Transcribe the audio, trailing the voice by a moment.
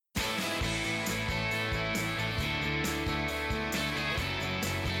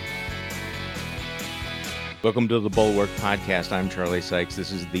Welcome to the Bulwark Podcast. I'm Charlie Sykes.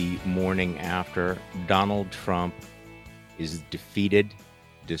 This is the morning after Donald Trump is defeated,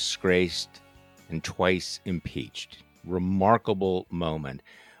 disgraced, and twice impeached. Remarkable moment.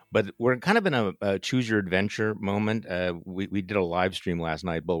 But we're kind of in a choose your adventure moment. We did a live stream last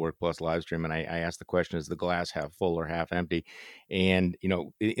night, Bulwark Plus live stream, and I asked the question, is the glass half full or half empty? And, you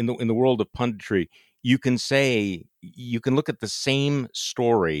know, in the world of punditry, you can look at the same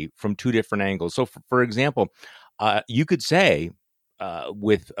story from two different angles. So, for example, you could say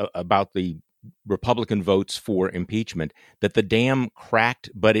about the Republican votes for impeachment that the dam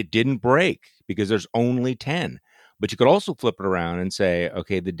cracked, but it didn't break because there's only 10. But you could also flip it around and say,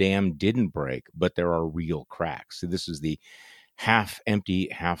 okay, the dam didn't break, but there are real cracks. So this is the half empty,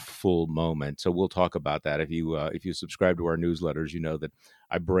 half full moment. So we'll talk about that. If you subscribe to our newsletters, you know that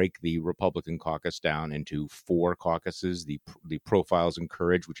I break the Republican caucus down into 4 caucuses: the Profiles in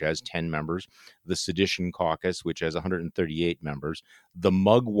Courage, which has 10 members; the Sedition Caucus, which has 138 members; the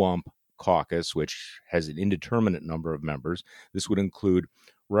Mugwump Caucus, which has an indeterminate number of members. This would include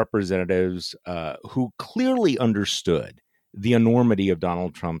representatives who clearly understood the enormity of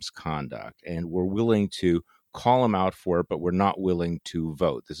Donald Trump's conduct and were willing to call him out for it, but were not willing to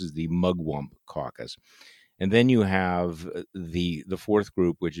vote. This is the Mugwump Caucus. And then you have the fourth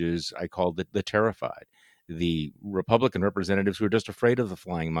group, which is, I call it the terrified. The Republican representatives who are just afraid of the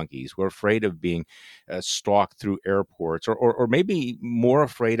flying monkeys, who are afraid of being stalked through airports, or maybe more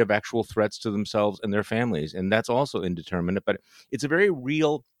afraid of actual threats to themselves and their families. And that's also indeterminate, but it's a very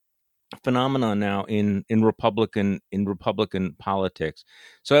real phenomenon now in Republican politics.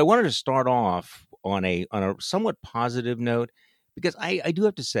 So I wanted to start off on a somewhat positive note, because I do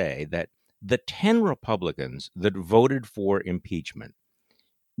have to say that the 10 Republicans that voted for impeachment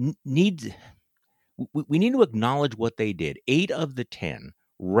we need to acknowledge what they did. 8 of the 10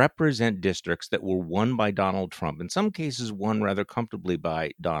 represent districts that were won by Donald Trump, in some cases won rather comfortably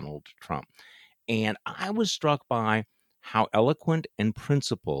by Donald Trump. And I was struck by how eloquent and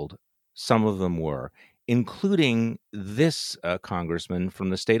principled some of them were, including this congressman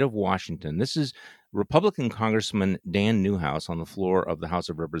from the state of Washington. This is Republican Congressman Dan Newhouse on the floor of the House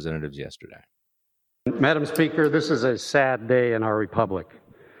of Representatives yesterday. Madam Speaker, this is a sad day in our republic,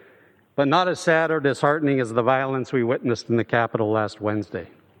 but not as sad or disheartening as the violence we witnessed in the Capitol last Wednesday.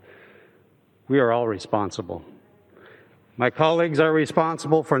 We are all responsible. My colleagues are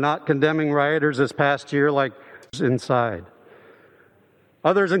responsible for not condemning rioters this past year like inside.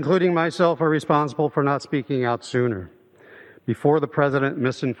 Others, including myself, are responsible for not speaking out sooner, before the president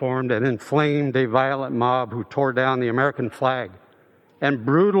misinformed and inflamed a violent mob who tore down the American flag and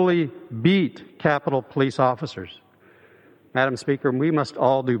brutally beat Capitol police officers. Madam Speaker, we must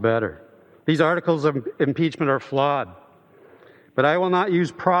all do better. These articles of impeachment are flawed, but I will not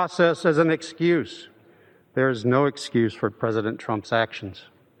use process as an excuse. There is no excuse for President Trump's actions.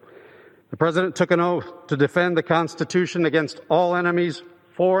 The president took an oath to defend the Constitution against all enemies,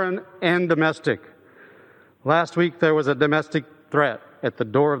 foreign and domestic. Last week, there was a domestic threat at the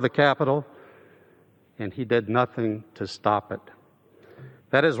door of the Capitol, and he did nothing to stop it.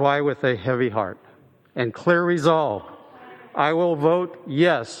 That is why, with a heavy heart and clear resolve, I will vote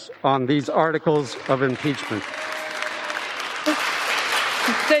yes on these articles of impeachment.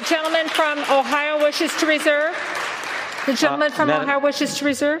 The gentleman from Ohio wishes to reserve. The gentleman from Ohio wishes to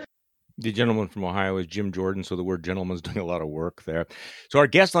reserve. The gentleman from Ohio is Jim Jordan, so the word gentleman is doing a lot of work there. So our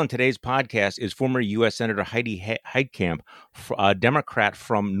guest on today's podcast is former U.S. Senator Heidi Heitkamp, a Democrat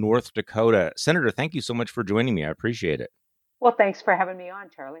from North Dakota. Senator, thank you so much for joining me. I appreciate it. Well, thanks for having me on,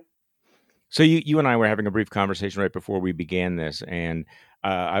 Charlie. So you and I were having a brief conversation right before we began this, and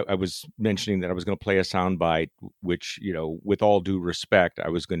I was mentioning that I was going to play a soundbite, which, you know, with all due respect, I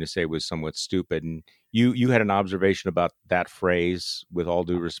was going to say was somewhat stupid. And you had an observation about that phrase, with all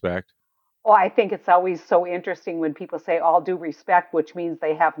due respect? Well, I think it's always so interesting when people say all due respect, which means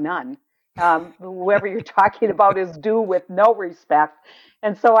they have none. Whoever you're talking about is due with no respect.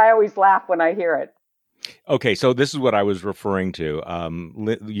 And so I always laugh when I hear it. Okay, so this is what I was referring to.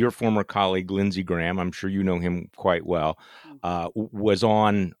 Your former colleague, Lindsey Graham, I'm sure you know him quite well, was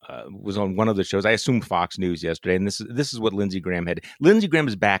on one of the shows, I assume Fox News yesterday, and this is what Lindsey Graham had. Lindsey Graham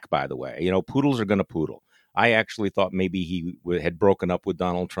is back, by the way. You know, poodles are going to poodle. I actually thought maybe he had broken up with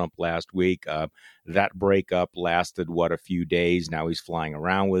Donald Trump last week. That breakup lasted, a few days. Now he's flying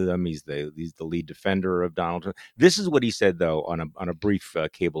around with him. He's the lead defender of Donald Trump. This is what he said, though, on a brief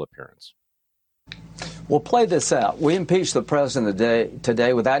cable appearance. We'll play this out. We impeached the president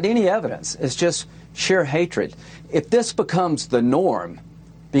today without any evidence. It's just sheer hatred. If this becomes the norm,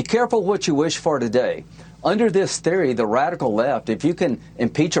 Be careful what you wish for today. Under this theory, the radical left, if you can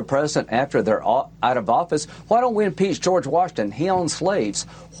impeach a president after they're out of office, why don't we impeach George Washington? He owned slaves.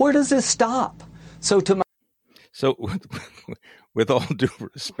 Where does this stop? So with all due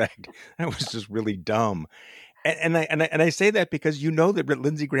respect, that was just really dumb. And I say that because that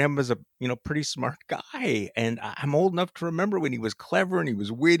Lindsey Graham was a pretty smart guy, and I'm old enough to remember when he was clever and he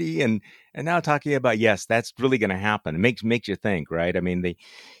was witty, and now talking about, yes, that's really going to happen. It makes you think, right? I mean,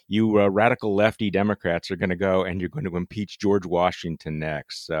 radical lefty Democrats are going to go and you're going to impeach George Washington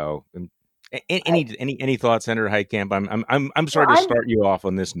next. So any thoughts, Senator Heitkamp? I'm sorry to start you off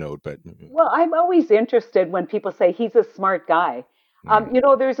on this note, but I'm always interested when people say he's a smart guy.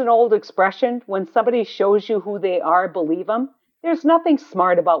 There's an old expression: when somebody shows you who they are, believe them. There's nothing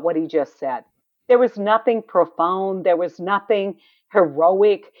smart about what he just said. There was nothing profound. There was nothing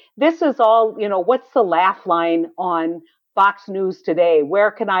heroic. This is all, what's the laugh line on Fox News today?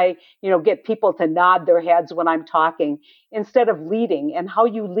 Where can I, get people to nod their heads when I'm talking instead of leading? And how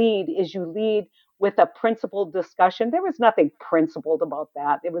you lead is you lead with a principled discussion. There was nothing principled about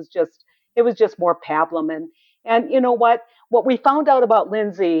that. It was just more pablum. And you know what we found out about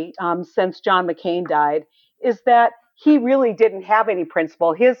Lindsey since John McCain died is that he really didn't have any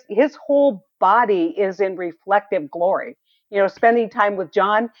principle. His whole body is in reflective glory. Spending time with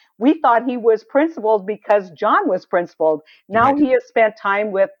John, we thought he was principled because John was principled. Now he has spent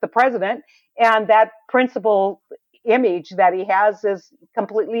time with the president, and that principle image that he has is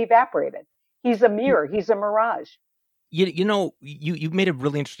completely evaporated. He's a mirror. He's a mirage. You made a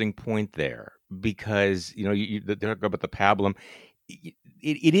really interesting point there, because you talk about the pablum.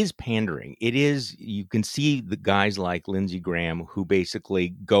 It is pandering. It is. You can see the guys like Lindsey Graham who basically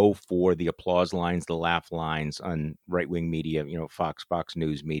go for the applause lines, the laugh lines on right wing media, Fox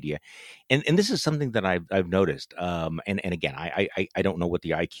News media, and this is something that I've noticed. And again, I don't know what the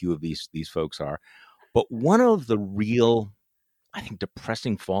IQ of these folks are, but one of the real, I think,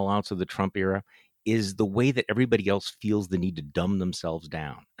 depressing fallouts of the Trump era is the way that everybody else feels the need to dumb themselves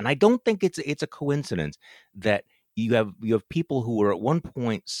down. And I don't think it's a coincidence that you have people who were at one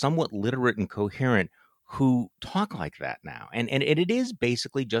point somewhat literate and coherent who talk like that now. And it is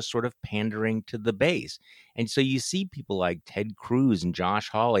basically just sort of pandering to the base. And so you see people like Ted Cruz and Josh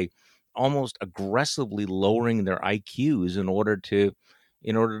Hawley almost aggressively lowering their IQs in order to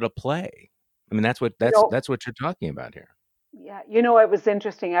play. I mean, that's what you're talking about here. Yeah, it was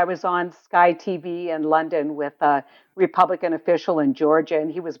interesting. I was on Sky TV in London with a Republican official in Georgia, and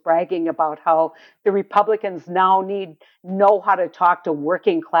he was bragging about how the Republicans now know how to talk to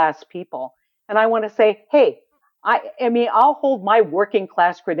working class people. And I want to say, hey, I'll hold my working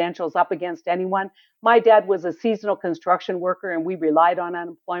class credentials up against anyone. My dad was a seasonal construction worker, and we relied on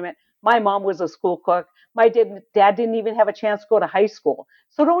unemployment. My mom was a school cook. My dad didn't even have a chance to go to high school.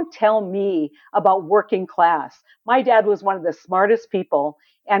 So don't tell me about working class. My dad was one of the smartest people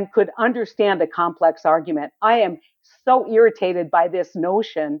and could understand a complex argument. I am so irritated by this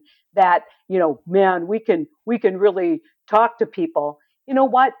notion that, man, we can really talk to people. You know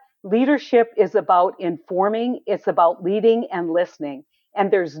what? Leadership is about informing. It's about leading and listening.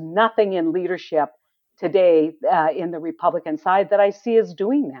 And there's nothing in leadership today in the Republican side that I see as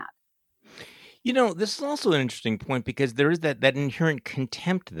doing that. This is also an interesting point, because there is that inherent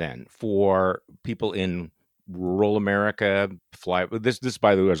contempt then for people in rural America. This,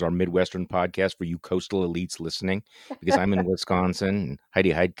 by the way, is our Midwestern podcast for you coastal elites listening, because I'm in Wisconsin and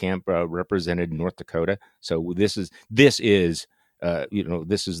Heidi Heitkamp represented North Dakota. So this is this is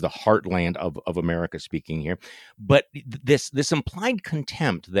the heartland of America speaking here. But this implied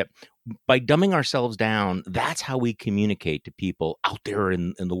contempt that by dumbing ourselves down, that's how we communicate to people out there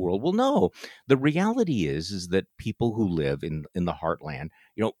in the world. Well, no, the reality is that people who live in the heartland,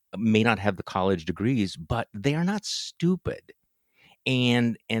 may not have the college degrees, but they are not stupid.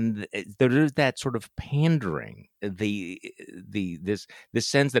 And there's that sort of pandering, this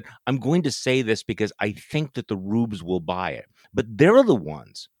sense that I'm going to say this because I think that the rubes will buy it, but they're the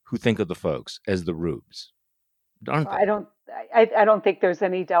ones who think of the folks as the rubes, aren't they? I don't think there's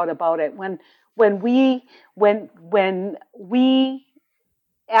any doubt about it. When we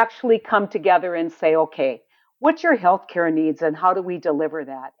actually come together and say, okay, what's your healthcare needs and how do we deliver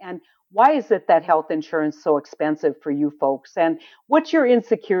that? And why is it that health insurance is so expensive for you folks? And what's your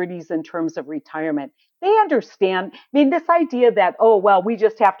insecurities in terms of retirement? They understand. I mean, this idea that, we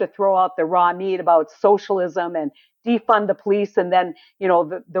just have to throw out the raw meat about socialism and defund the police, and then,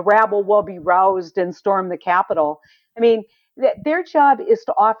 the rabble will be roused and storm the Capitol. I mean, their job is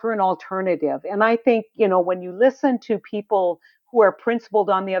to offer an alternative. And I think, when you listen to people who are principled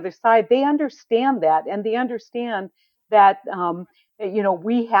on the other side, they understand that. And they understand that,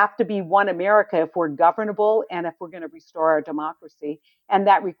 We have to be one America if we're governable and if we're going to restore our democracy. And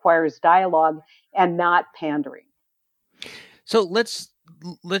that requires dialogue and not pandering. So let's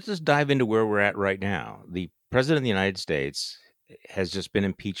just dive into where we're at right now. The president of the United States has just been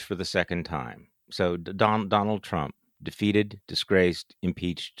impeached for the second time. So Donald Trump, defeated, disgraced,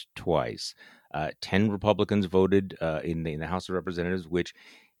 impeached twice. 10 Republicans voted in the House of Representatives, which,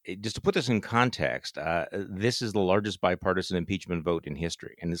 just to put this in context, this is the largest bipartisan impeachment vote in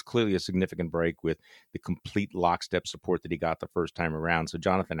history, and is clearly a significant break with the complete lockstep support that he got the first time around. So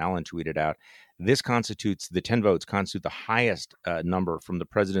Jonathan Allen tweeted out, the 10 votes constitute the highest number from the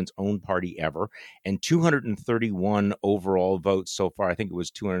president's own party ever, and 231 overall votes so far, I think it was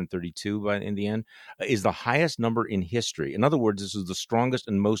 232 in the end, is the highest number in history. In other words, this is the strongest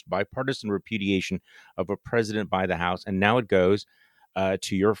and most bipartisan repudiation of a president by the House, and now it goes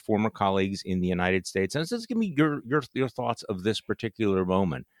to your former colleagues in the United States. And just give me your thoughts of this particular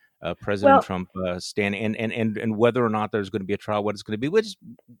moment, President Trump standing, and whether or not there's going to be a trial, what it's going to be.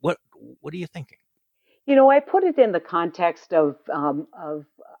 What are you thinking? I put it in the context of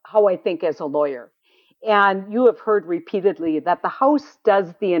how I think as a lawyer. And you have heard repeatedly that the House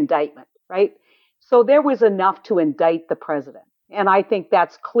does the indictment, right? So there was enough to indict the president. And I think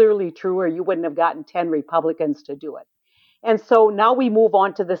that's clearly true, or you wouldn't have gotten 10 Republicans to do it. And so now we move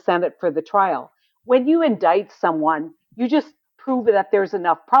on to the Senate for the trial. When you indict someone, you just prove that there's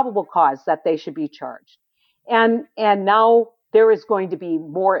enough probable cause that they should be charged. And now there is going to be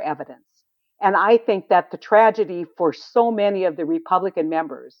more evidence. And I think that the tragedy for so many of the Republican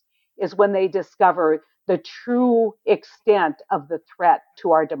members is when they discover the true extent of the threat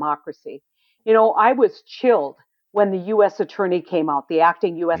to our democracy. I was chilled when the U.S. attorney came out, the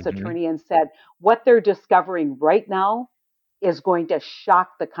acting U.S. attorney, and said, what they're discovering right now is going to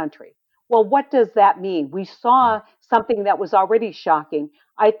shock the country. Well, what does that mean? We saw something that was already shocking.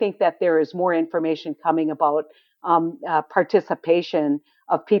 I think that there is more information coming about participation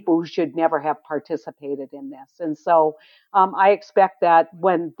of people who should never have participated in this. And so I expect that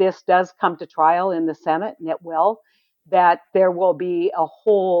when this does come to trial in the Senate, and it will, that there will be a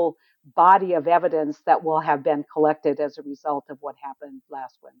whole body of evidence that will have been collected as a result of what happened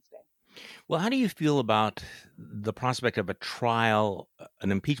last Wednesday. Well, how do you feel about the prospect of a trial, an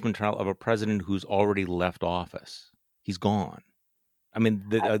impeachment trial of a president who's already left office? He's gone. I mean,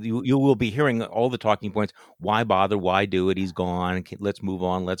 you will be hearing all the talking points. Why bother? Why do it? He's gone. Let's move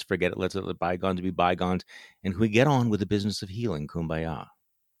on. Let's forget it. Let's let bygones be bygones. And we get on with the business of healing. Kumbaya.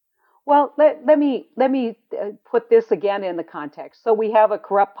 Well, let me put this again in the context. So we have a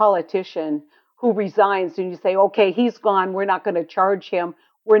corrupt politician who resigns, and you say, okay, he's gone. We're not going to charge him.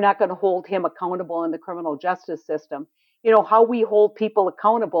 We're not going to hold him accountable in the criminal justice system. How we hold people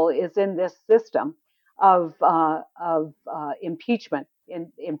accountable is in this system of impeachment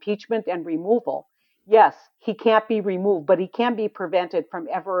and removal. Yes, he can't be removed, but he can be prevented from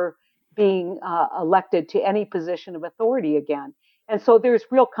ever being elected to any position of authority again. And so there's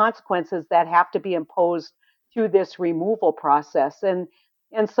real consequences that have to be imposed through this removal process. And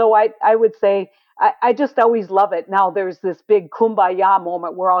so I would say, I just always love it. Now there's this big kumbaya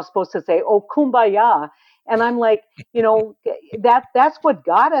moment. We're all supposed to say, oh, kumbaya. And I'm like, that's what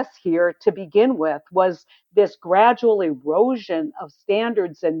got us here to begin with, was this gradual erosion of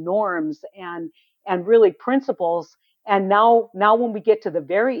standards and norms and really principles. And now when we get to the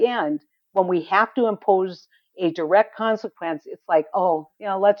very end, when we have to impose a direct consequence, it's like,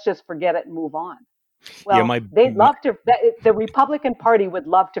 let's just forget it and move on. Well, they'd love to. The Republican Party would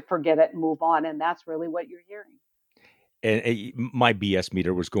love to forget it and move on, and that's really what you're hearing. And my BS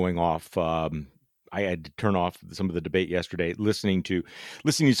meter was going off. I had to turn off some of the debate yesterday, listening to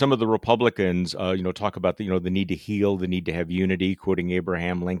some of the Republicans, talk about the need to heal, the need to have unity, quoting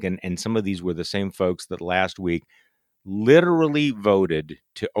Abraham Lincoln, and some of these were the same folks that last week literally voted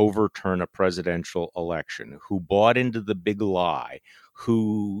to overturn a presidential election, who bought into the big lie,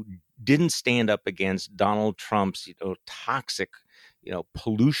 who didn't stand up against Donald Trump's toxic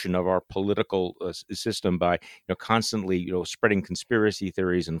pollution of our political system by constantly spreading conspiracy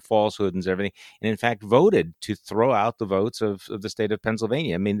theories and falsehoods and everything, and in fact voted to throw out the votes of the state of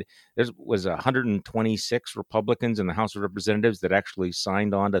Pennsylvania. I mean, there was 126 Republicans in the House of Representatives that actually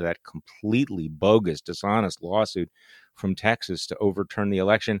signed on to that completely bogus, dishonest lawsuit from Texas to overturn the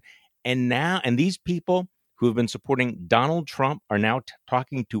election. And these people who have been supporting Donald Trump are now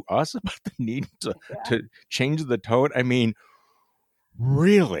talking to us about the need to change the tone. I mean,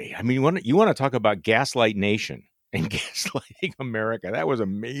 really? I mean, you want to talk about gaslight nation and gaslighting America? That was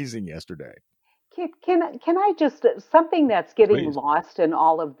amazing yesterday. Can I just, something that's getting Please. lost in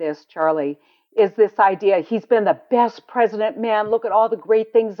all of this, Charlie, is this idea he's been the best president, man. Look at all the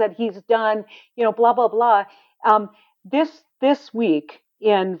great things that he's done, blah, blah, blah. This week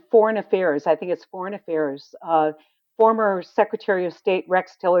in Foreign Affairs, I think it's Foreign Affairs, former Secretary of State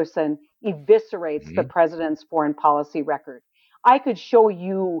Rex Tillerson eviscerates the president's foreign policy record. I could show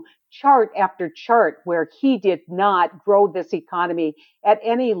you chart after chart where he did not grow this economy at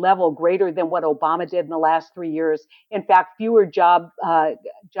any level greater than what Obama did in the last 3 years. In fact, fewer jobs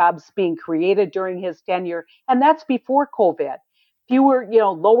being created during his tenure, and that's before COVID. Fewer,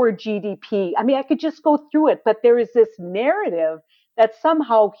 lower GDP. I mean, I could just go through it, but there is this narrative that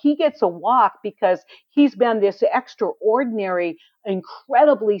somehow he gets a walk because he's been this extraordinary,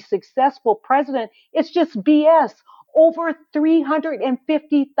 incredibly successful president. It's just BS. Over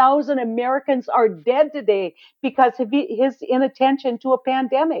 350,000 Americans are dead today because of his inattention to a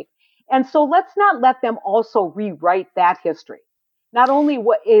pandemic. And so let's not let them also rewrite that history. Not only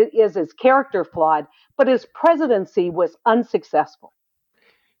what is his character flawed, but his presidency was unsuccessful.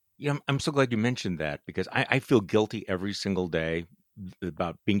 Yeah, I'm so glad you mentioned that because I feel guilty every single day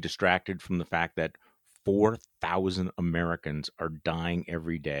about being distracted from the fact that 4,000 Americans are dying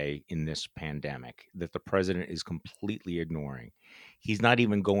every day in this pandemic that the president is completely ignoring. He's not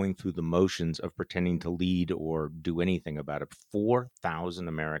even going through the motions of pretending to lead or do anything about it. 4,000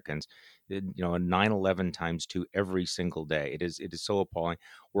 Americans, 9/11 times 2 every single day. It is so appalling.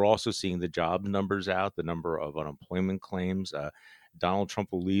 We're also seeing the job numbers out, the number of unemployment claims. Donald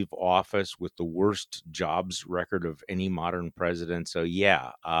Trump will leave office with the worst jobs record of any modern president. So,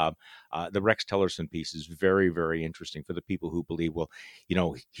 the Rex Tillerson piece is very, very interesting for the people who believe, well,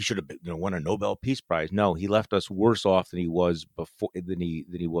 he should have won a Nobel Peace Prize. No, he left us worse off than he was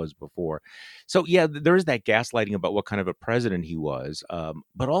before. So, there is that gaslighting about what kind of a president he was.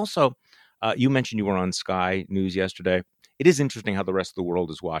 But also, you mentioned you were on Sky News yesterday. It is interesting how the rest of the world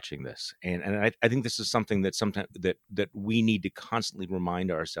is watching this, and I think this is something that sometimes that we need to constantly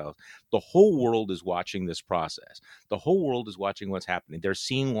remind ourselves. The whole world is watching this process. The whole world is watching what's happening. They're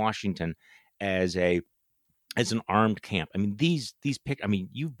seeing Washington as an armed camp. I mean,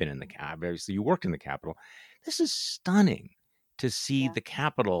 you've been in the Capitol. Obviously, you worked in the Capitol. This is stunning to see the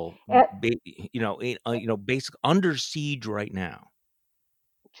Capitol, basically under siege right now.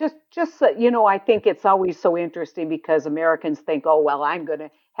 I think it's always so interesting because Americans think, oh, well, I'm going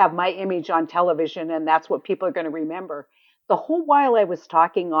to have my image on television and that's what people are going to remember. The whole while I was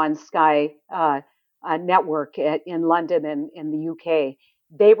talking on Sky Network in London and in the UK,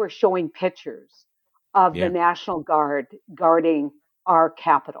 they were showing pictures of the National Guard guarding our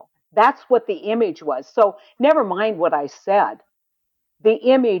Capitol. That's what the image was. So never mind what I said. The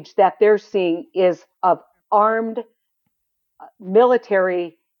image that they're seeing is of armed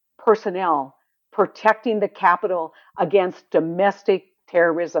military personnel protecting the Capitol against domestic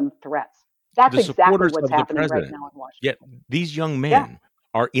terrorism threats. That's exactly what's happening right now in Washington. Yeah, these young men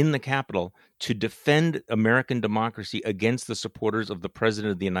are in the Capitol to defend American democracy against the supporters of the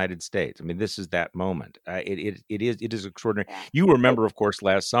President of the United States. I mean, this is that moment. It is extraordinary. Yeah. You remember, of course,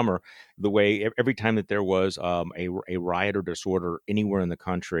 last summer, the way every time that there was a riot or disorder anywhere in the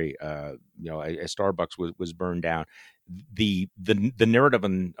country, a Starbucks was burned down. The narrative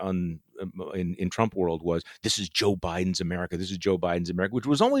in Trump world was, this is Joe Biden's America. This is Joe Biden's America, which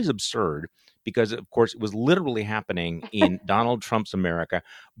was always absurd because, of course, it was literally happening in Donald Trump's America.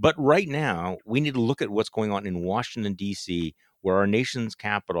 But right now, we need to look at what's going on in Washington, D.C., where our nation's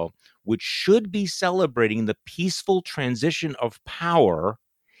capital, which should be celebrating the peaceful transition of power,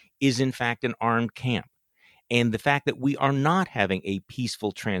 is in fact an armed camp. And the fact that we are not having a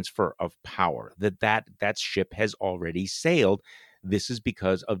peaceful transfer of power, that ship has already sailed. This is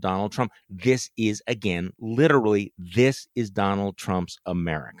because of Donald Trump. This is, again, literally, this is Donald Trump's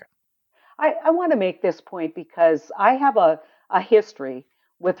America. I want to make this point because I have a history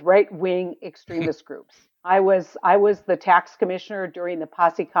with right-wing extremist groups. I was the tax commissioner during the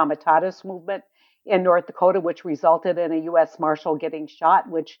Posse Comitatus movement in North Dakota, which resulted in a U.S. Marshal getting shot,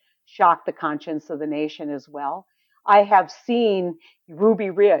 which shocked the conscience of the nation as well. I have seen Ruby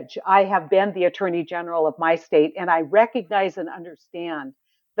Ridge. I have been the Attorney General of my state, and I recognize and understand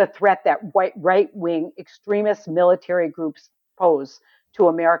the threat that right-wing extremist military groups pose to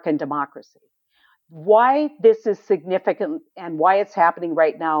American democracy. Why this is significant and why it's happening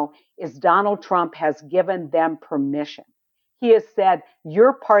right now is Donald Trump has given them permission. He has said,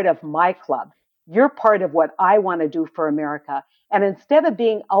 you're part of my club. You're part of what I want to do for America. And instead of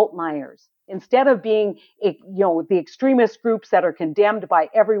being outliers, instead of being, the extremist groups that are condemned by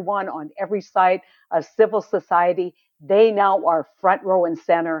everyone on every side of civil society, they now are front row and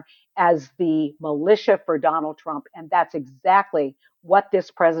center as the militia for Donald Trump. And that's exactly what this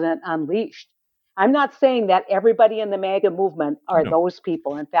president unleashed. I'm not saying that everybody in the MAGA movement are those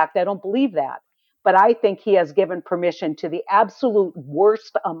people. In fact, I don't believe that. But I think he has given permission to the absolute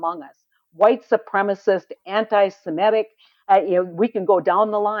worst among us, white supremacist, anti-Semitic. We can go down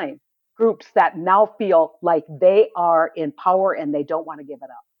the line, groups that now feel like they are in power and they don't want to give it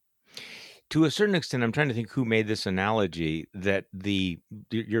up. To a certain extent, I'm trying to think who made this analogy that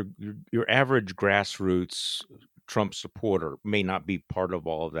your average grassroots Trump supporter may not be part of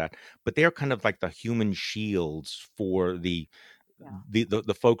all of that, but they're kind of like the human shields for the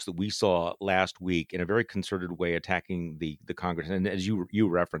folks that we saw last week in a very concerted way attacking the Congress. And as you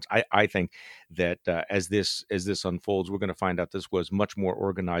referenced, I think that as this unfolds, we're going to find out this was much more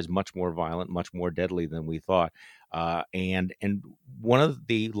organized, much more violent, much more deadly than we thought. And one of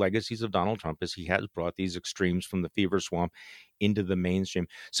the legacies of Donald Trump is he has brought these extremes from the fever swamp into the mainstream.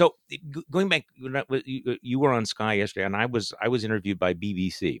 So going back, you were on Sky yesterday, and I was interviewed by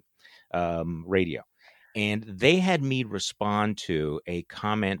BBC Radio. And they had me respond to a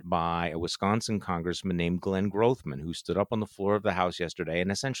comment by a Wisconsin congressman named Glenn Grothman, who stood up on the floor of the House yesterday and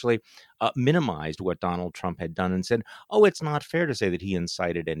essentially minimized what Donald Trump had done and said, oh, it's not fair to say that he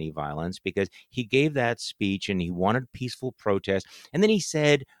incited any violence because he gave that speech and he wanted peaceful protest. And then he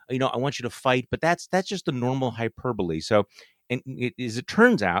said, I want you to fight, but that's just a normal hyperbole. So and as it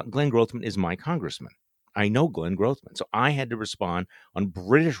turns out, Glenn Grothman is my congressman. I know Glenn Grothman. So I had to respond on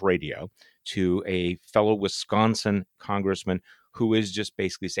British radio to a fellow Wisconsin congressman who is just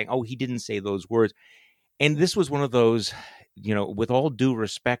basically saying, oh, he didn't say those words. And this was one of those, with all due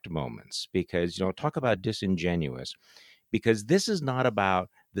respect moments, because, talk about disingenuous, because this is not about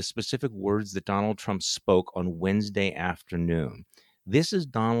the specific words that Donald Trump spoke on Wednesday afternoon. This is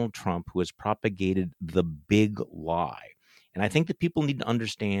Donald Trump who has propagated the big lie. And I think that people need to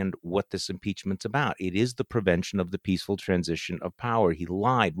understand what this impeachment's about. It is the prevention of the peaceful transition of power. He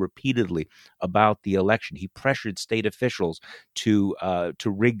lied repeatedly about the election. He pressured state officials to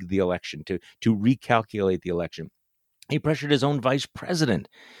rig the election, to recalculate the election. He pressured his own vice president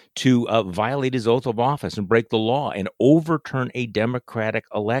to violate his oath of office and break the law and overturn a democratic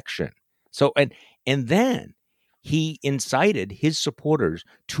election. So, and then he incited his supporters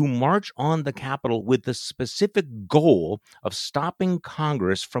to march on the Capitol with the specific goal of stopping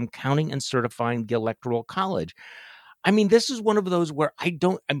Congress from counting and certifying the Electoral College. I mean, this is one of those where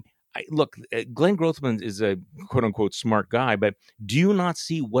look, Glenn Grothman is a quote unquote smart guy, but do you not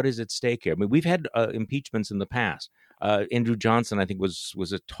see what is at stake here? I mean, we've had impeachments in the past. Andrew Johnson, I think, was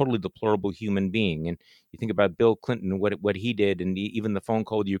a totally deplorable human being. And you think about Bill Clinton, what he did, and even the phone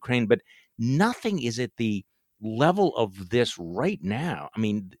call to Ukraine, but nothing is at the level of this right now. I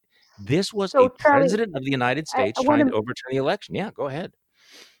mean, this was a president of the United States trying to overturn the election. Yeah, go ahead.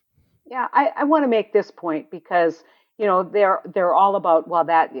 Yeah, I want to make this point because, they're all about, well,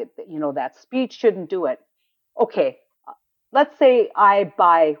 that speech shouldn't do it. Okay, let's say I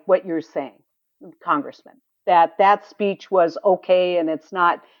buy what you're saying, Congressman, that speech was okay and it's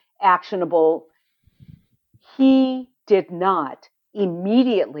not actionable. He did not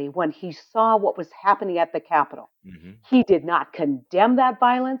immediately, when he saw what was happening at the Capitol, he did not condemn that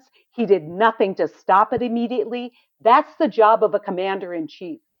violence. He did nothing to stop it immediately. That's the job of a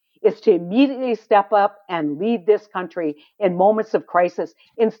commander-in-chief, is to immediately step up and lead this country in moments of crisis.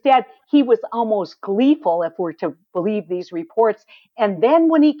 Instead, he was almost gleeful, if we're to believe these reports. And then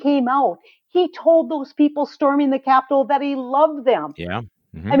when he came out, he told those people storming the Capitol that he loved them. Yeah.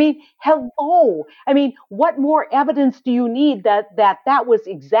 I mean, hello. I mean, what more evidence do you need that was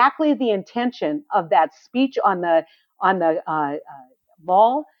exactly the intention of that speech on the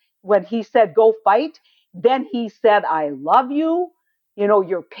mall when he said, go fight? Then he said, I love you.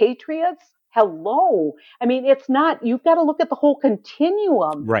 You're patriots. Hello. I mean, it's not, you've got to look at the whole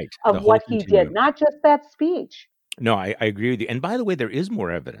continuum of what he did, not just that speech. No, I agree with you. And by the way, there is more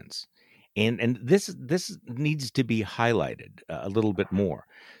evidence. And this needs to be highlighted a little bit more.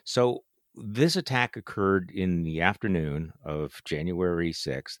 So this attack occurred in the afternoon of January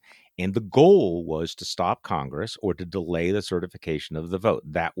 6th, and the goal was to stop Congress or to delay the certification of the vote.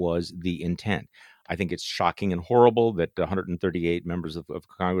 That was the intent. I think it's shocking and horrible that 138 members of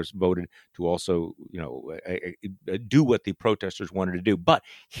Congress voted to also, do what the protesters wanted to do. But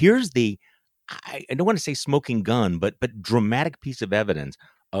here's I don't want to say smoking gun, but dramatic piece of evidence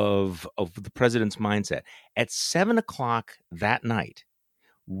of the president's mindset. At 7:00 that night,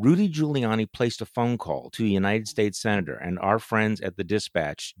 Rudy Giuliani placed a phone call to a United States senator, and our friends at the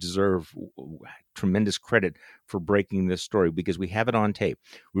Dispatch deserve tremendous credit for breaking this story because we have it on tape.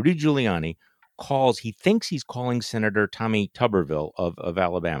 Rudy Giuliani calls. He thinks he's calling Senator Tommy Tuberville of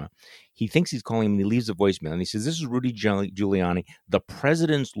Alabama. He thinks he's calling him, and he leaves a voicemail. And he says, "This is Rudy Giuliani, the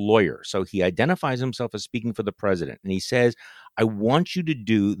president's lawyer." So he identifies himself as speaking for the president. And he says, "I want you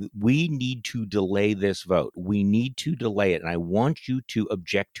to we need to delay this vote. We need to delay it. And I want you to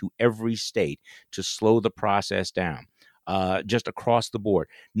object to every state to slow the process down." Just across the board,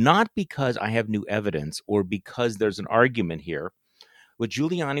 not because I have new evidence or because there's an argument here. What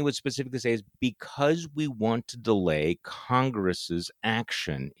Giuliani would specifically say is because we want to delay Congress's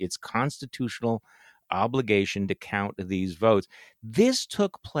action, its constitutional obligation to count these votes. This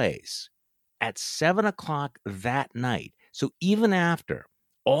took place at 7:00 that night. So even after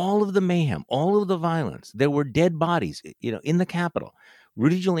all of the mayhem, all of the violence, there were dead bodies, in the Capitol.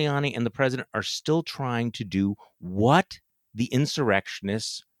 Rudy Giuliani and the president are still trying to do what the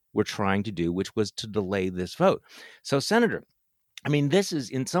insurrectionists were trying to do, which was to delay this vote. So, Senator, I mean, this is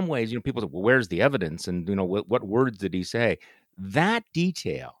in some ways, people say, well, where's the evidence? And, what words did he say? That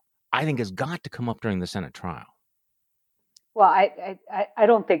detail, I think, has got to come up during the Senate trial. Well, I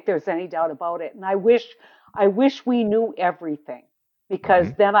don't think there's any doubt about it. And I wish we knew everything,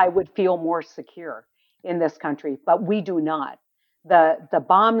 because then I would feel more secure in this country. But we do not. The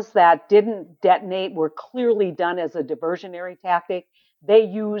bombs that didn't detonate were clearly done as a diversionary tactic. They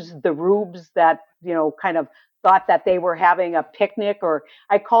used the rubes that, kind of thought that they were having a picnic, or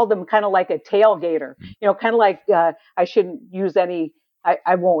I called them kind of like a tailgater, kind of like, I shouldn't use any,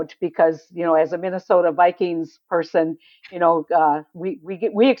 I won't, because, as a Minnesota Vikings person,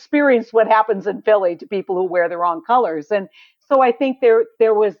 we experience what happens in Philly to people who wear the wrong colors. And so I think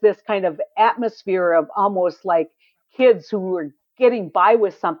there was this kind of atmosphere of almost like kids who were getting by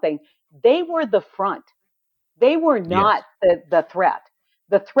with something. They were the front. They were not the threat.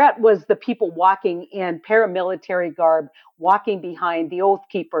 The threat was the people walking in paramilitary garb, walking behind the Oath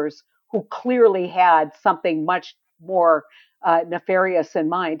Keepers, who clearly had something much more nefarious in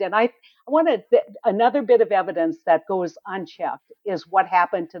mind. And I wanted another bit of evidence that goes unchecked is what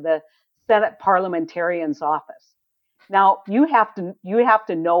happened to the Senate parliamentarian's office. Now, you have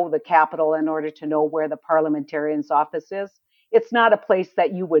to know the Capitol in order to know where the parliamentarian's office is. It's not a place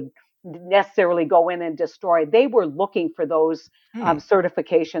that you would necessarily go in and destroy. They were looking for those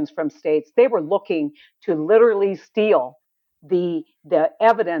certifications from states. They were looking to literally steal the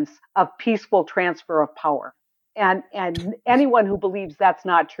evidence of peaceful transfer of power. And anyone who believes that's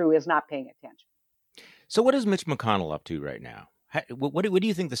not true is not paying attention. So what is Mitch McConnell up to right now? What do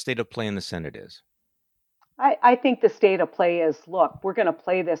you think the state of play in the Senate is? I think the state of play is, look, we're going to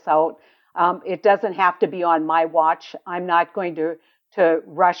play this out. It doesn't have to be on my watch. I'm not going to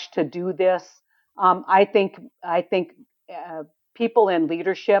rush to do this. I think people in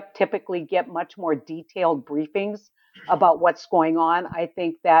leadership typically get much more detailed briefings about what's going on. I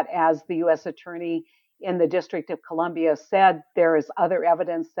think that, as the U.S. Attorney in the District of Columbia said, there is other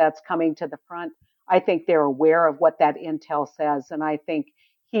evidence that's coming to the front. I think they're aware of what that intel says, and I think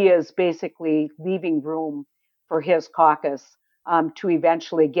he is basically leaving room for his caucus to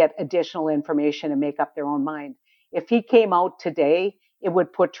eventually get additional information and make up their own mind. If he came out today, it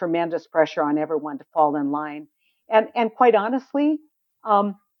would put tremendous pressure on everyone to fall in line. And quite honestly,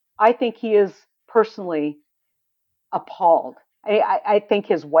 I think he is personally appalled. I think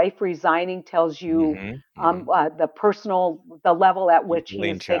his wife resigning tells you the level at which he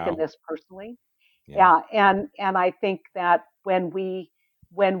has taken this personally. Yeah. And I think that when we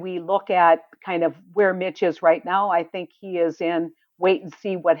look at kind of where Mitch is right now, I think he is in wait and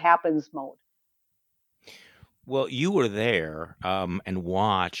see what happens mode. Well, you were there and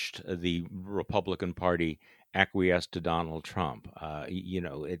watched the Republican Party acquiesce to Donald Trump. I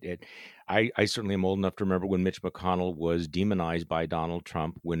certainly am old enough to remember when Mitch McConnell was demonized by Donald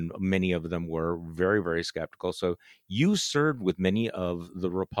Trump, when many of them were very, very skeptical. So you served with many of the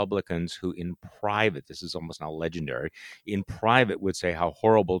Republicans who in private, this is almost now legendary, in private would say how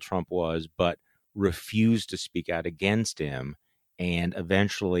horrible Trump was, but refused to speak out against him and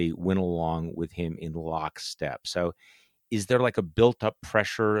eventually went along with him in lockstep. So is there like a built up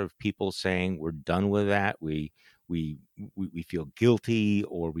pressure of people saying we're done with that? We feel guilty,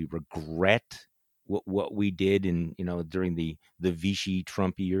 or we regret what we did during the Vichy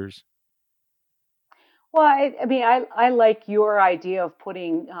Trump years? Well, I like your idea of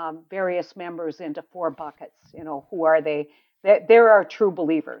putting various members into four buckets. Who are they? There are true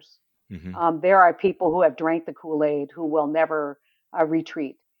believers. There are people who have drank the Kool-Aid, who will never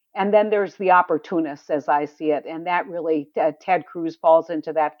retreat. And then there's the opportunists, as I see it. And that really, Ted Cruz falls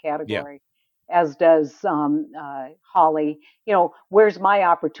into that category, as does Hawley. Where's my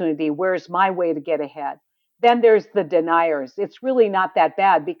opportunity? Where's my way to get ahead? then there's the deniers. It's really not that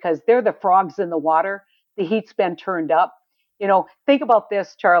bad because they're the frogs in the water. The heat's been turned up. Think about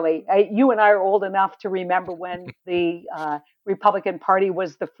this, Charlie. You and I are old enough to remember when the Republican Party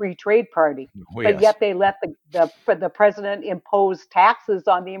was the free trade party, Oh, but yes. yet they let the president impose taxes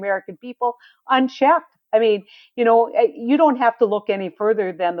on the American people unchecked. I mean, you don't have to look any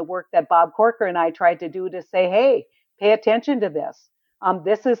further than the work that Bob Corker and I tried to do to say, hey, pay attention to this.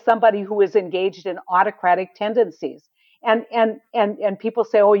 This is somebody who is engaged in autocratic tendencies. And people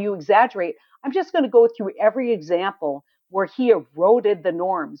say, oh, you exaggerate. I'm just going to go through every example where he eroded the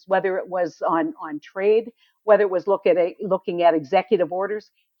norms, whether it was on trade, whether it was looking at executive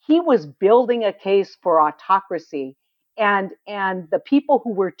orders. He was building a case for autocracy. And the people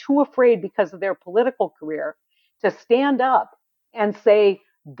who were too afraid because of their political career to stand up and say,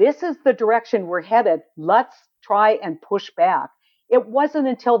 this is the direction we're headed, let's try and push back. It wasn't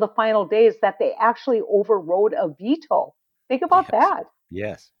until the final days that they actually overrode a veto. Think about Yes. that.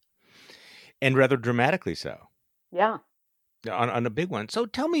 Yes. And rather dramatically so. Yeah. On a big one. So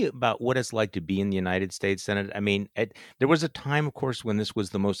tell me about what it's like to be in the United States Senate. I mean, there was a time, of course, when this was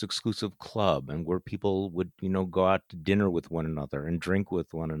the most exclusive club and where people would, go out to dinner with one another and drink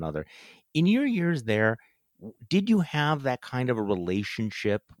with one another. In your years there, did you have that kind of a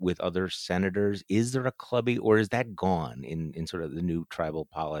relationship with other senators? Is there a clubby, or is that gone in sort of the new tribal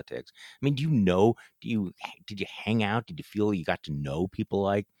politics? I mean, did you hang out? Did you feel you got to know people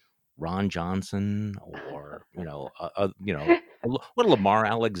like Ron Johnson or, what Lamar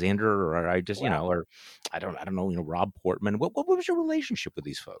Alexander, or I just, or I don't know, Rob Portman. What was your relationship with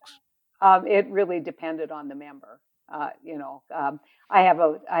these folks? It really depended on the member. I have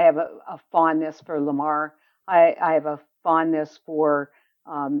a fondness for Lamar. I have a fondness for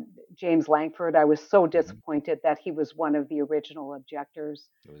James Langford. I was so disappointed that he was one of the original objectors.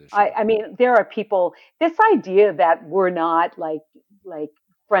 I mean, there are people. This idea that we're not like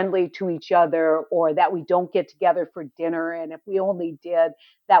friendly to each other, or that we don't get together for dinner, and if we only did,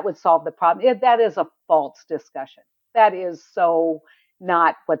 that would solve the problem. That is a false discussion. That is so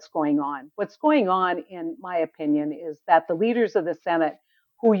not what's going on. What's going on, in my opinion, is that the leaders of the Senate,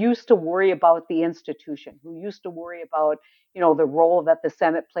 who used to worry about the institution, who used to worry about, the role that the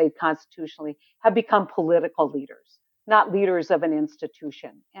Senate played constitutionally, have become political leaders, not leaders of an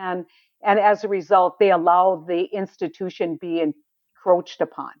institution. And as a result, they allow the institution be encroached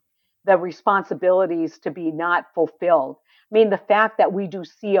upon, the responsibilities to be not fulfilled. I mean, the fact that we do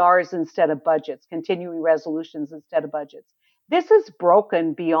CRs instead of budgets, continuing resolutions instead of budgets, this is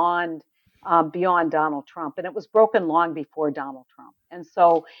broken beyond Donald Trump, and it was broken long before Donald Trump. And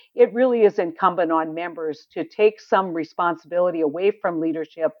so it really is incumbent on members to take some responsibility away from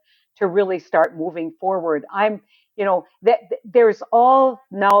leadership to really start moving forward. There's all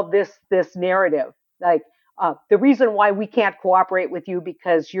now this narrative, like the reason why we can't cooperate with you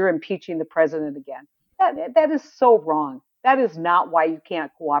because you're impeaching the president again. That is so wrong. That is not why you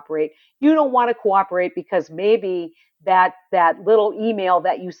can't cooperate. You don't want to cooperate because maybe that little email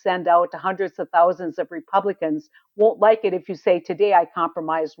that you send out to hundreds of thousands of Republicans won't like it if you say, today I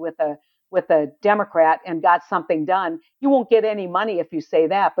compromised with a Democrat and got something done. You won't get any money if you say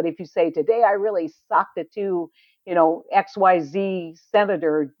that. But if you say, today I really socked it to, XYZ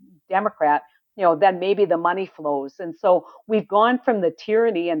Senator Democrat, then maybe the money flows. And so we've gone from the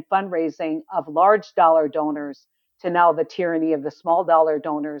tyranny and fundraising of large dollar donors to now the tyranny of the small dollar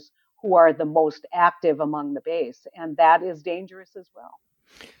donors, who are the most active among the base. And that is dangerous as well.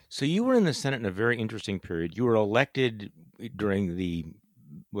 So you were in the Senate in a very interesting period. You were elected you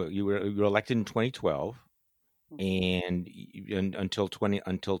were elected in 2012 and until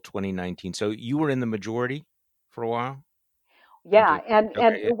 2019. So you were in the majority for a while? Yeah. And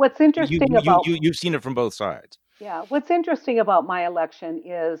what's interesting about... You've seen it from both sides. Yeah. What's interesting about my election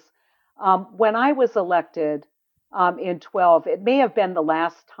is when I was elected in 12, it may have been the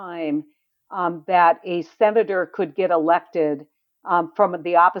last time that a senator could get elected from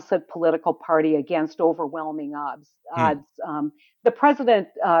the opposite political party against overwhelming odds. The President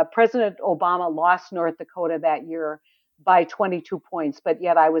Obama lost North Dakota that year by 22 points, but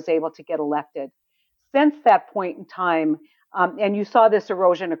yet I was able to get elected. Since that point in time, and you saw this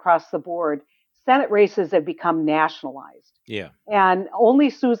erosion across the board, Senate races have become nationalized. Yeah. And only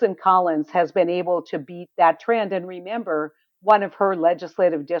Susan Collins has been able to beat that trend. And remember, one of her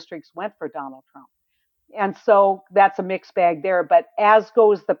legislative districts went for Donald Trump. And so that's a mixed bag there. But as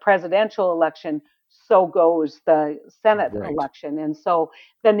goes the presidential election, so goes the Senate election. And so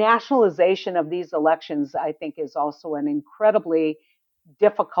the nationalization of these elections, I think, is also an incredibly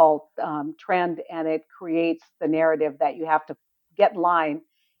difficult trend. And it creates the narrative that you have to get in line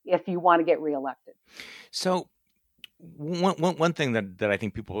if you want to get reelected. So one thing that I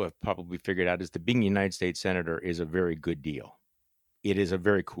think people have probably figured out is that being a United States Senator is a very good deal. It is a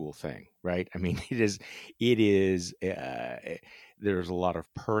very cool thing, right? I mean, there's a lot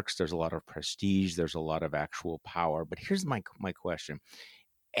of perks, there's a lot of prestige, there's a lot of actual power. But here's my question.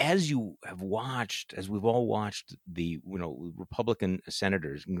 As we've all watched the, Republican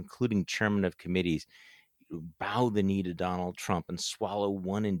senators, including chairmen of committees, bow the knee to Donald Trump and swallow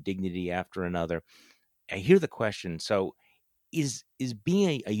one indignity after another, I hear the question. So is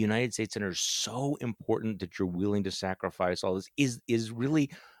being a United States senator so important that you're willing to sacrifice all this? Is really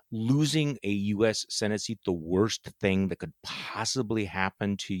losing a U.S. Senate seat the worst thing that could possibly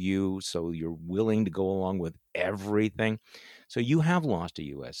happen to you? So you're willing to go along with everything. So you have lost a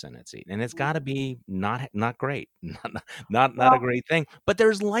U.S. Senate seat, and it's got to be not great, not a great thing. But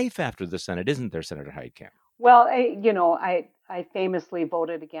there's life after the Senate, isn't there, Senator Heitkamp? Well, I famously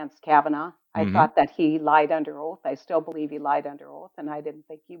voted against Kavanaugh. I thought that he lied under oath. I still believe he lied under oath, and I didn't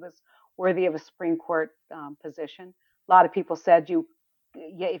think he was worthy of a Supreme Court position. A lot of people said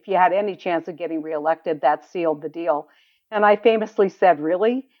if you had any chance of getting reelected, that sealed the deal. And I famously said,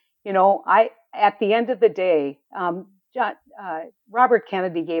 really? At the end of the day, Robert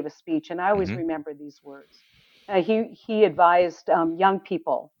Kennedy gave a speech, and I always remember these words. He advised young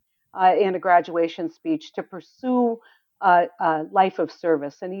people in a graduation speech to pursue a life of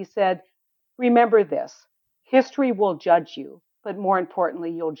service. And he said, remember this, history will judge you, but more importantly,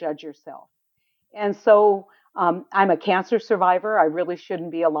 you'll judge yourself. And so I'm a cancer survivor. I really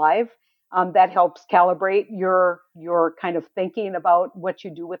shouldn't be alive. That helps calibrate your kind of thinking about what you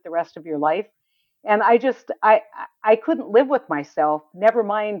do with the rest of your life. And I couldn't live with myself, never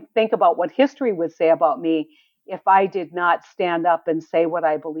mind think about what history would say about me if I did not stand up and say what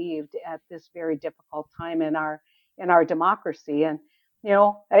I believed at this very difficult time in our democracy. And,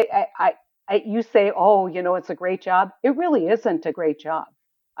 you say, oh, it's a great job. It really isn't a great job.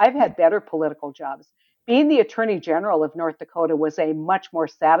 I've had better political jobs. Being the Attorney General of North Dakota was a much more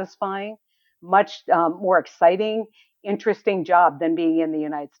satisfying, much more exciting, interesting job than being in the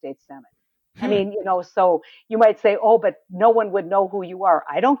United States Senate. I mean, so you might say, oh, but no one would know who you are.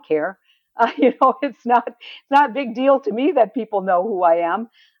 I don't care. It's not a big deal to me that people know who I am.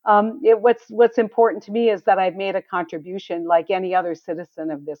 What's important to me is that I've made a contribution like any other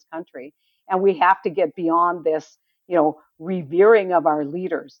citizen of this country. And we have to get beyond this, revering of our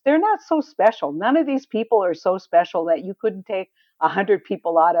leaders. They're not so special. None of these people are so special that you couldn't take 100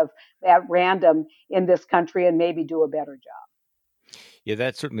 people out of at random in this country and maybe do a better job. Yeah,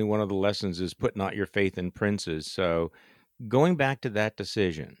 that's certainly one of the lessons, is put not your faith in princes. So going back to that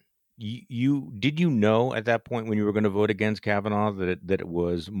decision, did you know at that point when you were going to vote against Kavanaugh that it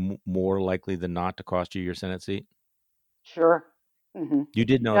was more likely than not to cost you your Senate seat? Sure. Mm-hmm. You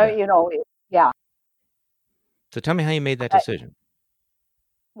did know that? Yeah. So tell me how you made that decision.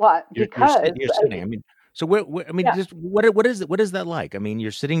 Because you're sitting. I mean, so just what is it? What is that like? I mean,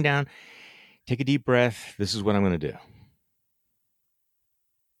 you're sitting down, take a deep breath. This is what I'm going to do.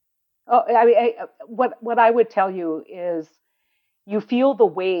 Oh, I mean, what I would tell you is, you feel the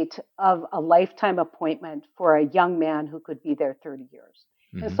weight of a lifetime appointment for a young man who could be there 30 years.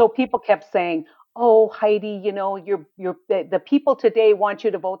 Mm-hmm. And so people kept saying, oh, Heidi, the people today want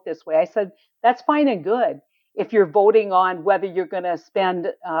you to vote this way. I said, that's fine and good if you're voting on whether you're going to spend,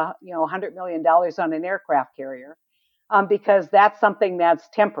 $100 million on an aircraft carrier, because that's something that's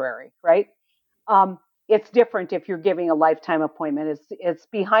temporary, right? It's different if you're giving a lifetime appointment. It's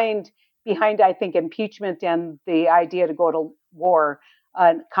behind, I think, impeachment and the idea to go to war.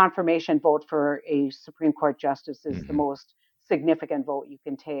 A confirmation vote for a Supreme Court justice is the most significant vote you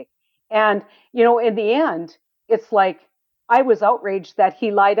can take. And, in the end, it's like, I was outraged that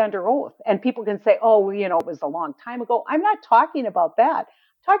he lied under oath. And people can say, oh, it was a long time ago. I'm not talking about that.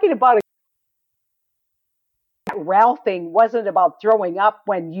 I'm talking about Ralphing wasn't about throwing up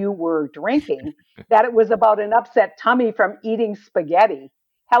when you were drinking, that it was about an upset tummy from eating spaghetti.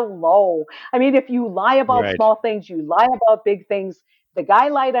 Hello. I mean, if you lie about small things, you lie about big things. The guy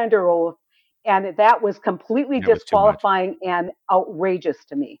lied under oath, and that was completely disqualifying and outrageous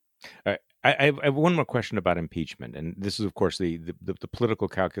to me. All right. I have one more question about impeachment, and this is, of course, the political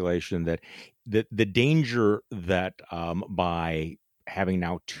calculation that the danger that by having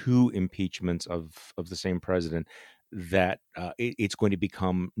now two impeachments of the same president, that it's going to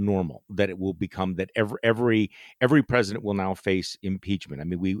become normal, that it will become that every president will now face impeachment. I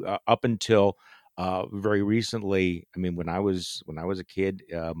mean, we up until very recently, I mean, when I was a kid,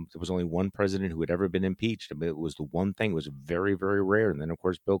 there was only one president who had ever been impeached. I mean, it was the one thing. It was very, very rare. And then, of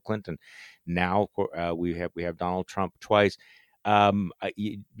course, Bill Clinton. Now we have Donald Trump twice.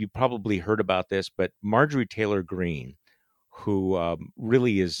 You probably heard about this, but Marjorie Taylor Greene, who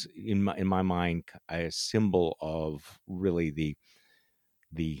really is in my mind a symbol of really the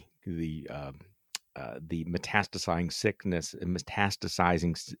metastasizing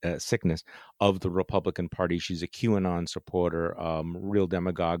sickness of the Republican Party. She's a QAnon supporter, real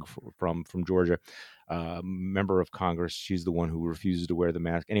demagogue from Georgia, member of Congress. She's the one who refuses to wear the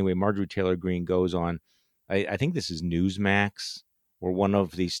mask. Anyway, Marjorie Taylor Greene goes on. I think this is Newsmax, or one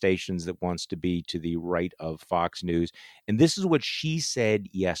of the stations that wants to be to the right of Fox News. And this is what she said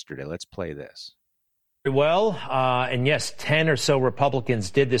yesterday. Let's play this. Well, and yes, 10 or so Republicans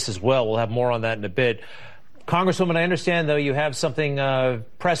did this as well. We'll have more on that in a bit. Congresswoman, I understand, though, you have something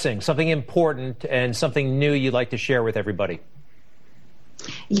pressing, something important, and something new you'd like to share with everybody.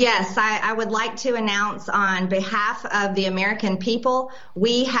 Yes, I would like to announce on behalf of the American people,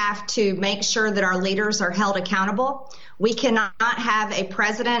 we have to make sure that our leaders are held accountable. We cannot have a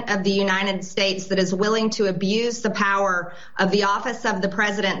president of the United States that is willing to abuse the power of the office of the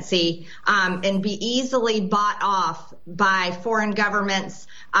presidency and be easily bought off by foreign governments,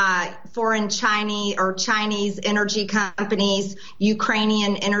 foreign Chinese energy companies,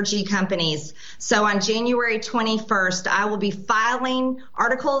 Ukrainian energy companies. So on January 21st, I will be filing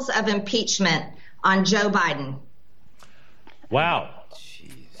articles of impeachment on Joe Biden. Wow.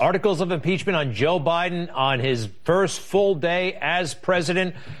 Articles of impeachment on Joe Biden on his first full day as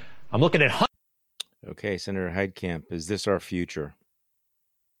president. I'm looking at... Okay, Senator Heitkamp, is this our future?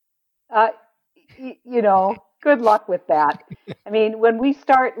 Good luck with that. I mean, when we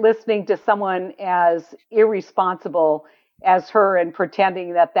start listening to someone as irresponsible as her and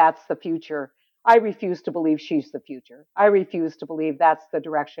pretending that that's the future, I refuse to believe she's the future. I refuse to believe that's the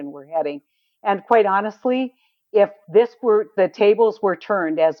direction we're heading. And quite honestly, if the tables were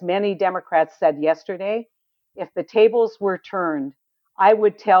turned, as many Democrats said yesterday, if the tables were turned, I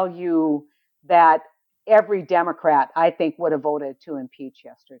would tell you that every Democrat, I think, would have voted to impeach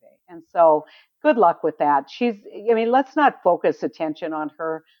yesterday. And so good luck with that. Let's not focus attention on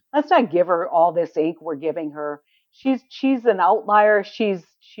her. Let's not give her all this ink we're giving her. She's an outlier. She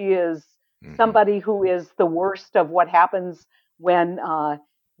is somebody who is the worst of what happens when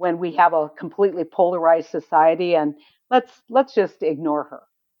we have a completely polarized society. And let's just ignore her.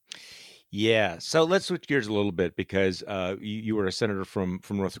 Yeah. So let's switch gears a little bit, because you were a senator from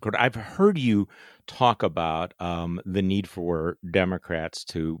North Dakota. I've heard you talk about the need for Democrats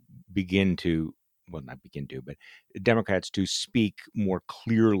to Democrats to speak more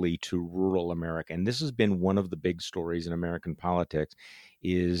clearly to rural America. And this has been one of the big stories in American politics,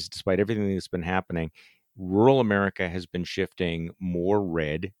 is despite everything that's been happening, rural America has been shifting more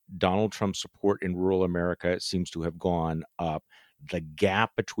red. Donald Trump's support in rural America seems to have gone up. The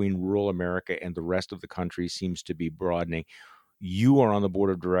gap between rural America and the rest of the country seems to be broadening. You are on the board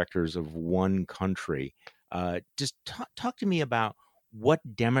of directors of One Country. Just talk to me about what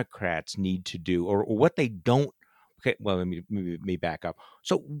Democrats need to do, or what they don't. Okay, well, let me back up.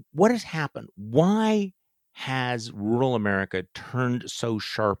 So what has happened? Why has rural America turned so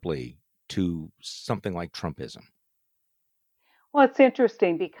sharply to something like Trumpism? Well, it's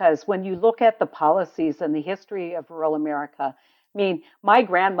interesting because when you look at the policies and the history of rural America, I mean, my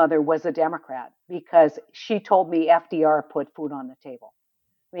grandmother was a Democrat because she told me FDR put food on the table.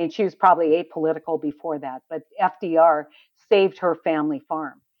 I mean, she was probably apolitical before that, but FDR saved her family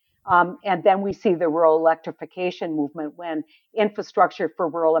farm. And then we see the rural electrification movement when infrastructure for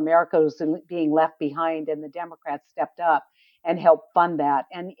rural America was being left behind, and the Democrats stepped up and helped fund that.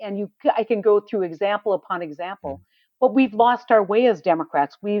 I can go through example upon example. But we've lost our way as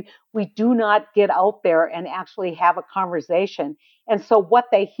Democrats. We do not get out there and actually have a conversation. And so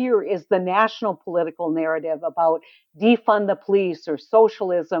what they hear is the national political narrative about defund the police or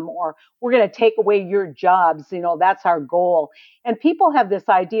socialism, or we're going to take away your jobs. That's our goal. And people have this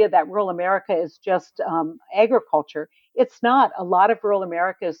idea that rural America is just agriculture. It's not. A lot of rural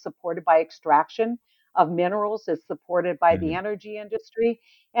America is supported by extraction of minerals, is supported by the energy industry.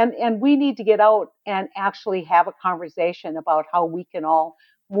 And we need to get out and actually have a conversation about how we can all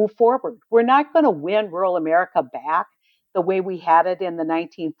move forward. We're not going to win rural America back the way we had it in the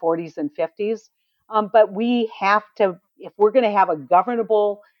 1940s and 50s. But we have to, if we're going to have a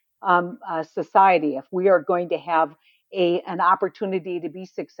governable society, if we are going to have an opportunity to be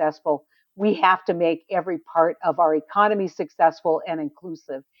successful, we have to make every part of our economy successful and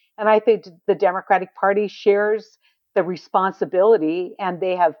inclusive. And I think the Democratic Party shares the responsibility, and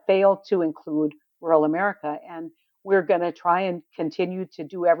they have failed to include rural America. And we're going to try and continue to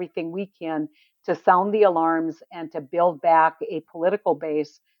do everything we can to sound the alarms and to build back a political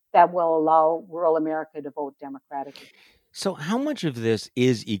base that will allow rural America to vote democratically. So how much of this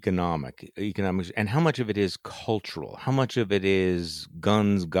is economics, and how much of it is cultural? How much of it is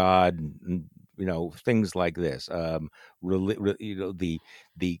guns, God, things like this? The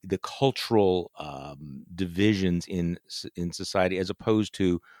cultural divisions in society as opposed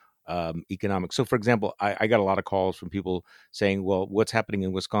to economics. So, for example, I got a lot of calls from people saying, "Well, what's happening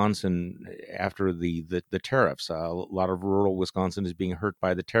in Wisconsin after the tariffs? A lot of rural Wisconsin is being hurt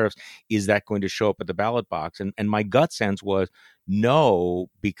by the tariffs. Is that going to show up at the ballot box?" And my gut sense was no,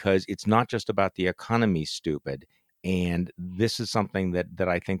 because it's not just about the economy, stupid. And this is something that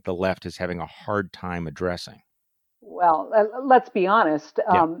I think the left is having a hard time addressing. Well, let's be honest.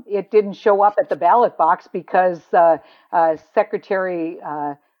 Yeah. It didn't show up at the ballot box because Secretary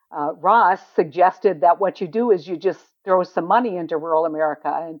Ross suggested that what you do is you just throw some money into rural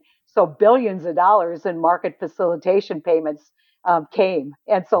America. And so billions of dollars in market facilitation payments came.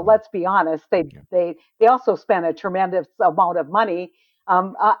 And so let's be honest, they also spent a tremendous amount of money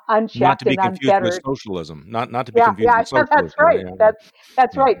Not to unchecked be and confused with unfettered. socialism. Not to be confused with That's socialism. right.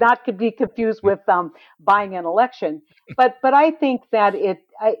 That's Yeah. right. Not to be confused with buying an election. But I think that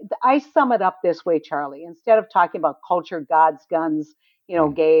I sum it up this way, Charlie. Instead of talking about culture, gods, guns,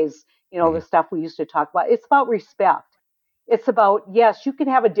 gays, the stuff we used to talk about, it's about respect. It's about, yes, you can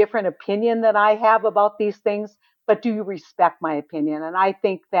have a different opinion than I have about these things, but do you respect my opinion? And I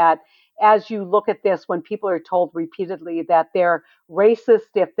think that as you look at this, when people are told repeatedly that they're racist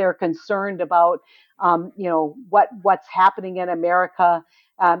if they're concerned about, what's happening in America,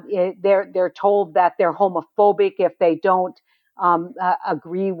 they're told that they're homophobic if they don't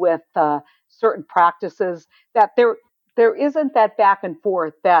agree with certain practices. That there isn't that back and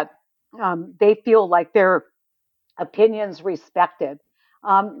forth, that they feel like their opinions respected.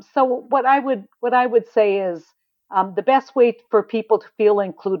 So what I would say is the best way for people to feel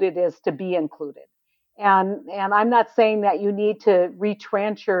included is to be included. And I'm not saying that you need to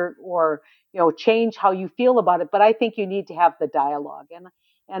retrench or change how you feel about it, but I think you need to have the dialogue,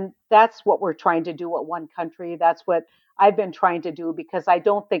 and that's what we're trying to do at One Country. That's what I've been trying to do, because I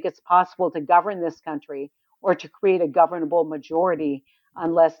don't think it's possible to govern this country or to create a governable majority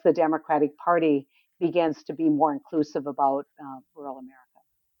unless the Democratic Party begins to be more inclusive about rural America.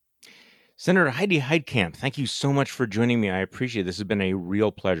 Senator Heidi Heitkamp, thank you so much for joining me. I appreciate it. This has been a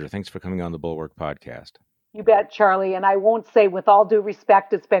real pleasure. Thanks for coming on the Bulwark Podcast. You bet, Charlie. And I won't say, with all due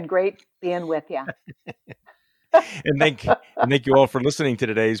respect, it's been great being with you. And thank you all for listening to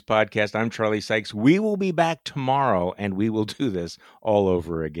today's podcast. I'm Charlie Sykes. We will be back tomorrow, and we will do this all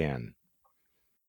over again.